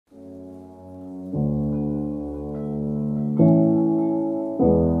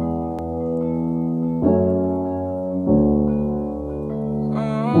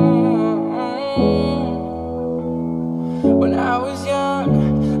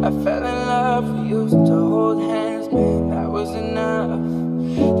used to hold hands, man, that was enough.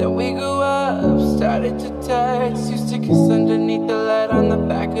 Then we grew up, started to text, used to kiss underneath the light on the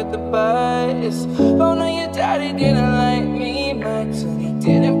back of the bus. Oh no, your daddy didn't like me much, and he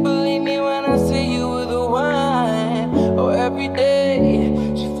didn't believe me when I said you were the one. Oh, every day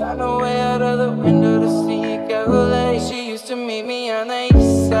she found a way out of the window to see a Caroline. She used to meet me on the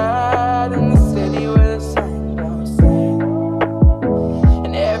east side in the city where the sun don't set.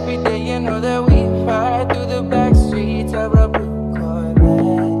 And every day you know that we ride through the back streets of a blue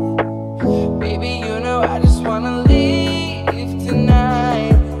Corvette. Baby, you know I just wanna leave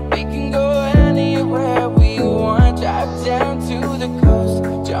tonight. We can go anywhere we want, drive down to the coast,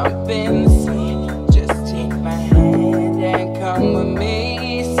 jump in the sea. Just take my hand and come with me,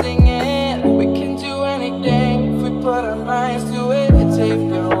 singing. We can do anything if we put our minds to it. Take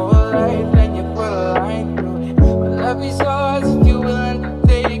your whole life and you put a line through it. My love is yours if you're willing to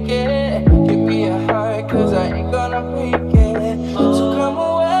take it. Give me a heart, cause I ain't gonna break it. So come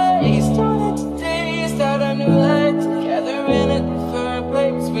away, starting today, start a new life together in a different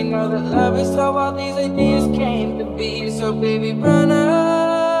place. We know that love is how all these ideas came to be. So baby, run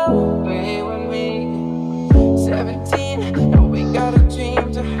away with me. 17 and we got a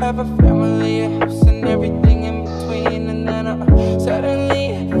dream to have a family, a house and everything in between. And then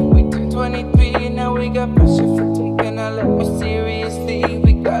suddenly we turned 23, now we got pressure for taking our life more seriously.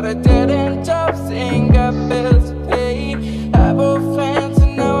 We got a dead-end jobs, ain't got bills to pay. Have old friends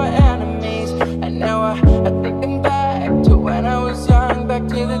and now we're enemies. And now I think I'm back to when I was young, back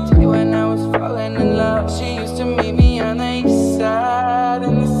to the day when I was falling in love. She used to meet me on the east side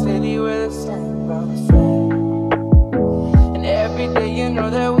in the city where the sun don't set. And every day you know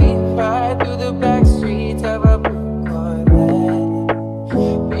that we ride through the back streets of a blue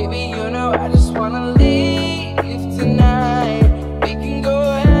Corvette. Baby, you know I just wanna leave tonight. We can go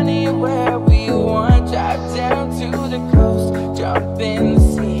anywhere we want, drive down to the coast, jump in the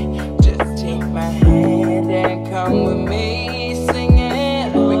sea. Just take my hand and come with me,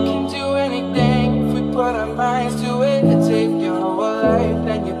 singing. We can do anything if we put our minds to it. Take your whole life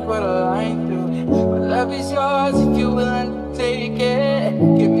and you put a line through it. My love is yours if you're willing to take it.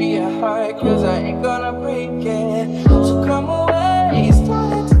 Give me a heart, cause I ain't gonna break it. So come away,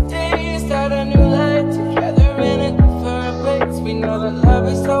 starting today, start a new life together in a different place. We know that love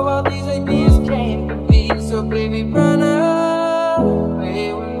is how all these ideas came to be. So baby, run